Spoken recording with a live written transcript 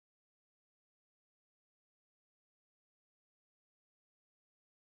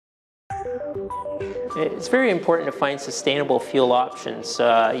It's very important to find sustainable fuel options.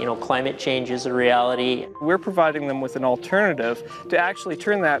 Climate change is a reality. We're providing them with an alternative to actually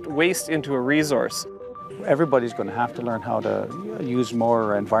turn that waste into a resource. Everybody's going to have to learn how to use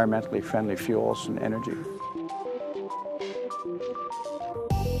more environmentally friendly fuels and energy.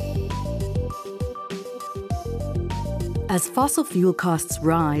 As fossil fuel costs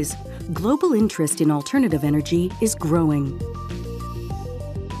rise, global interest in alternative energy is growing.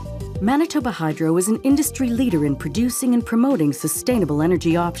 Manitoba Hydro is an industry leader in producing and promoting sustainable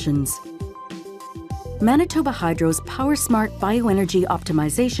energy options. Manitoba Hydro's PowerSmart Bioenergy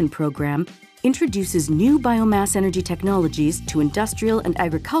Optimization Program introduces new biomass energy technologies to industrial and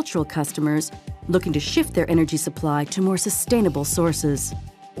agricultural customers looking to shift their energy supply to more sustainable sources.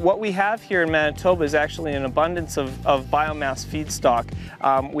 What we have here in Manitoba is actually an abundance of biomass feedstock.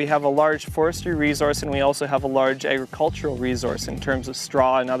 We have a large forestry resource, and we also have a large agricultural resource in terms of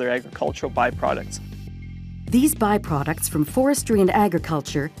straw and other agricultural byproducts. These byproducts from forestry and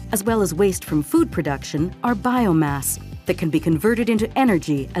agriculture, as well as waste from food production, are biomass that can be converted into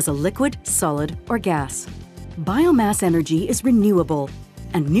energy as a liquid, solid, or gas. Biomass energy is renewable,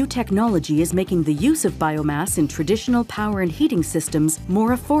 and new technology is making the use of biomass in traditional power and heating systems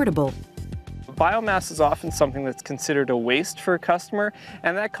more affordable. Biomass is often something that's considered a waste for a customer,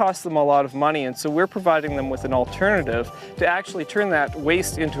 and that costs them a lot of money, and so we're providing them with an alternative to actually turn that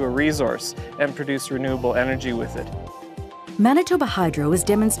waste into a resource and produce renewable energy with it. Manitoba Hydro is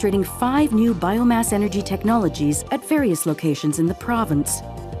demonstrating 5 new biomass energy technologies at various locations in the province.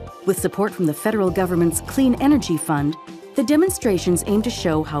 With support from the federal government's Clean Energy Fund, the demonstrations aim to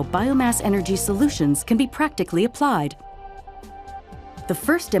show how biomass energy solutions can be practically applied. The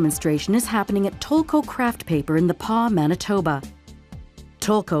first demonstration is happening at Tolko Craft Paper in the Pas, Manitoba.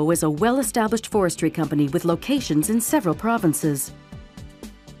 Tolko is a well-established forestry company with locations in several provinces.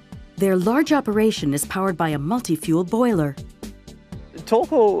 Their large operation is powered by a multi-fuel boiler.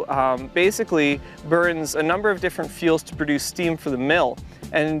 Tolko basically burns a number of different fuels to produce steam for the mill,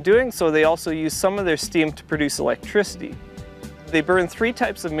 and in doing so they also use some of their steam to produce electricity. They burn 3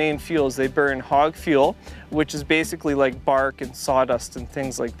 types of main fuels. They burn hog fuel, which is basically like bark and sawdust and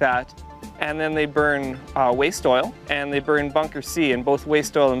things like that. And then they burn waste oil, and they burn bunker C, and both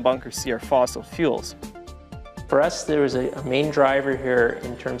waste oil and bunker C are fossil fuels. For us, there was a main driver here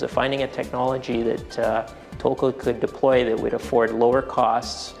in terms of finding a technology that Tolko could deploy that would afford lower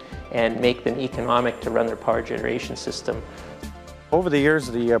costs and make them economic to run their power generation system. Over the years,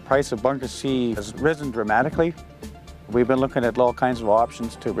 the price of bunker C has risen dramatically. We've been looking at all kinds of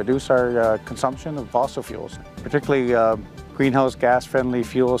options to reduce our consumption of fossil fuels, particularly greenhouse gas-friendly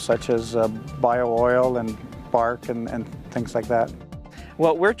fuels such as bio-oil and bark and things like that.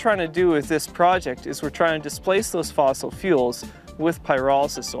 What we're trying to do with this project is we're trying to displace those fossil fuels with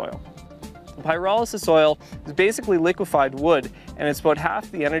pyrolysis oil. Pyrolysis oil is basically liquefied wood, and it's about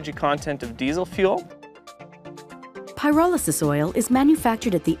half the energy content of diesel fuel. Pyrolysis oil is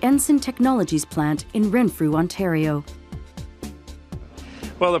manufactured at the Ensyn Technologies plant in Renfrew, Ontario.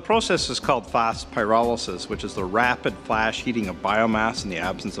 Well, the process is called fast pyrolysis, which is the rapid flash heating of biomass in the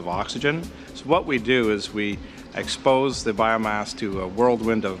absence of oxygen. So what we do is we expose the biomass to a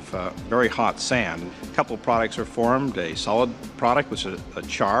whirlwind of very hot sand. A couple of products are formed, a solid product, which is a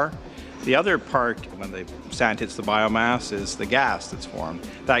char. The other part, when the sand hits the biomass, is the gas that's formed.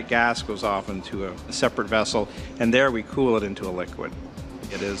 That gas goes off into a separate vessel, and there we cool it into a liquid.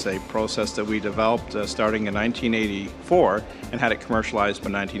 It is a process that we developed starting in 1984 and had it commercialized by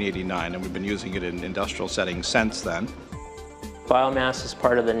 1989, and we've been using it in industrial settings since then. Biomass is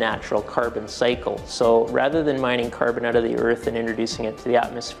part of the natural carbon cycle, so rather than mining carbon out of the earth and introducing it to the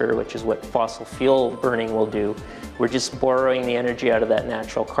atmosphere, which is what fossil fuel burning will do, we're just borrowing the energy out of that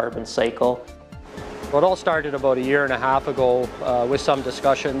natural carbon cycle. Well, it all started about 1.5 years ago with some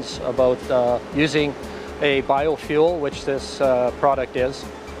discussions about using a biofuel, which this product is,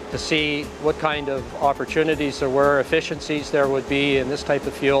 to see what kind of opportunities there were, efficiencies there would be in this type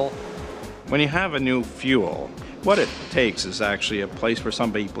of fuel. When you have a new fuel, what it takes is actually a place where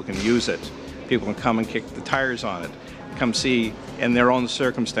some people can use it. People can come and kick the tires on it, come see in their own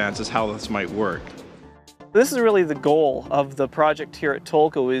circumstances how this might work. This is really the goal of the project here at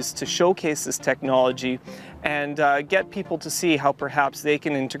Tolko, is to showcase this technology and get people to see how perhaps they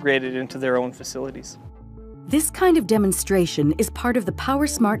can integrate it into their own facilities. This kind of demonstration is part of the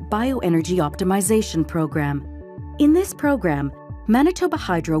PowerSmart Bioenergy Optimization Program. In this program, Manitoba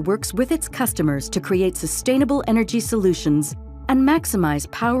Hydro works with its customers to create sustainable energy solutions and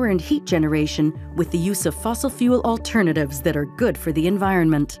maximize power and heat generation with the use of fossil fuel alternatives that are good for the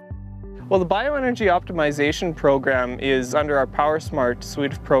environment. Well, the Bioenergy Optimization Program is under our PowerSmart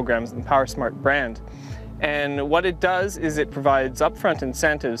suite of programs and the PowerSmart brand. And what it does is it provides upfront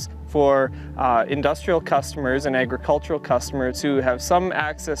incentives for industrial customers and agricultural customers who have some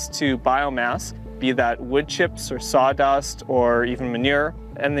access to biomass, be that wood chips or sawdust or even manure,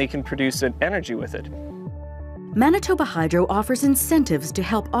 and they can produce energy with it. Manitoba Hydro offers incentives to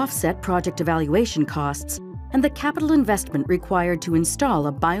help offset project evaluation costs and the capital investment required to install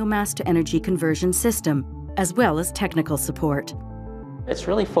a biomass to energy conversion system, as well as technical support. It's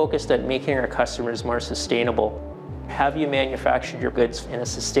really focused on making our customers more sustainable. Have you manufactured your goods in a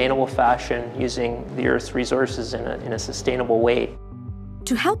sustainable fashion using the Earth's resources in a sustainable way?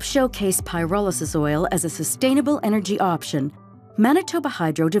 To help showcase pyrolysis oil as a sustainable energy option, Manitoba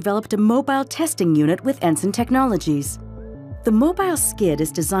Hydro developed a mobile testing unit with Ensyn technologies. The mobile skid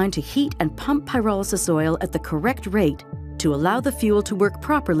is designed to heat and pump pyrolysis oil at the correct rate to allow the fuel to work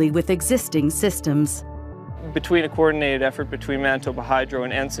properly with existing systems. Between a coordinated effort between Manitoba Hydro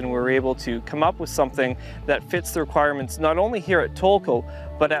and Ensyn, we were able to come up with something that fits the requirements not only here at Tolko,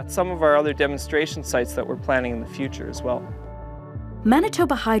 but at some of our other demonstration sites that we're planning in the future as well.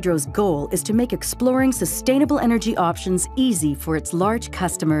 Manitoba Hydro's goal is to make exploring sustainable energy options easy for its large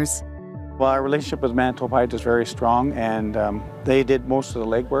customers. Well, our relationship with Manitoba Hydro is very strong, and they did most of the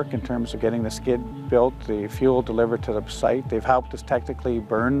legwork in terms of getting the skid built, the fuel delivered to the site. They've helped us technically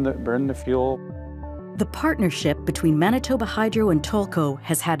burn the fuel. The partnership between Manitoba Hydro and Tolko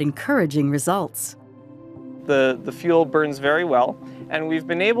has had encouraging results. The fuel burns very well, and we've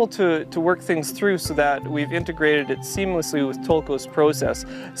been able to work things through so that we've integrated it seamlessly with Tolko's process,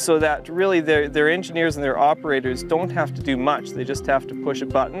 so that really their engineers and their operators don't have to do much. They just have to push a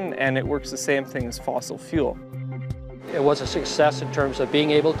button and it works the same thing as fossil fuel. It was a success in terms of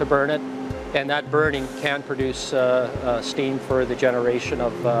being able to burn it, and that burning can produce steam for the generation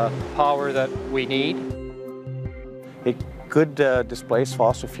of power that we need. It could displace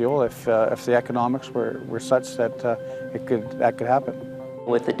fossil fuel if the economics were such that that could happen.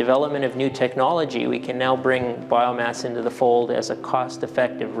 With the development of new technology, we can now bring biomass into the fold as a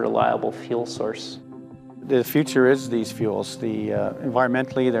cost-effective, reliable fuel source. The future is these fuels.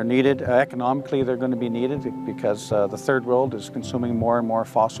 Environmentally, they're needed. Economically, they're going to be needed because the third world is consuming more and more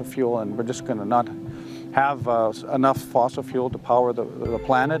fossil fuel, and we're just going to not have enough fossil fuel to power the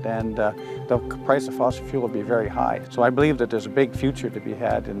planet, and the price of fossil fuel will be very high. So I believe that there's a big future to be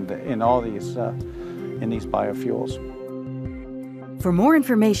had in all these biofuels. For more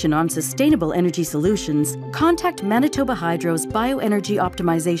information on sustainable energy solutions, contact Manitoba Hydro's Bioenergy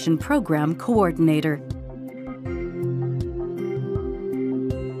Optimization Program Coordinator.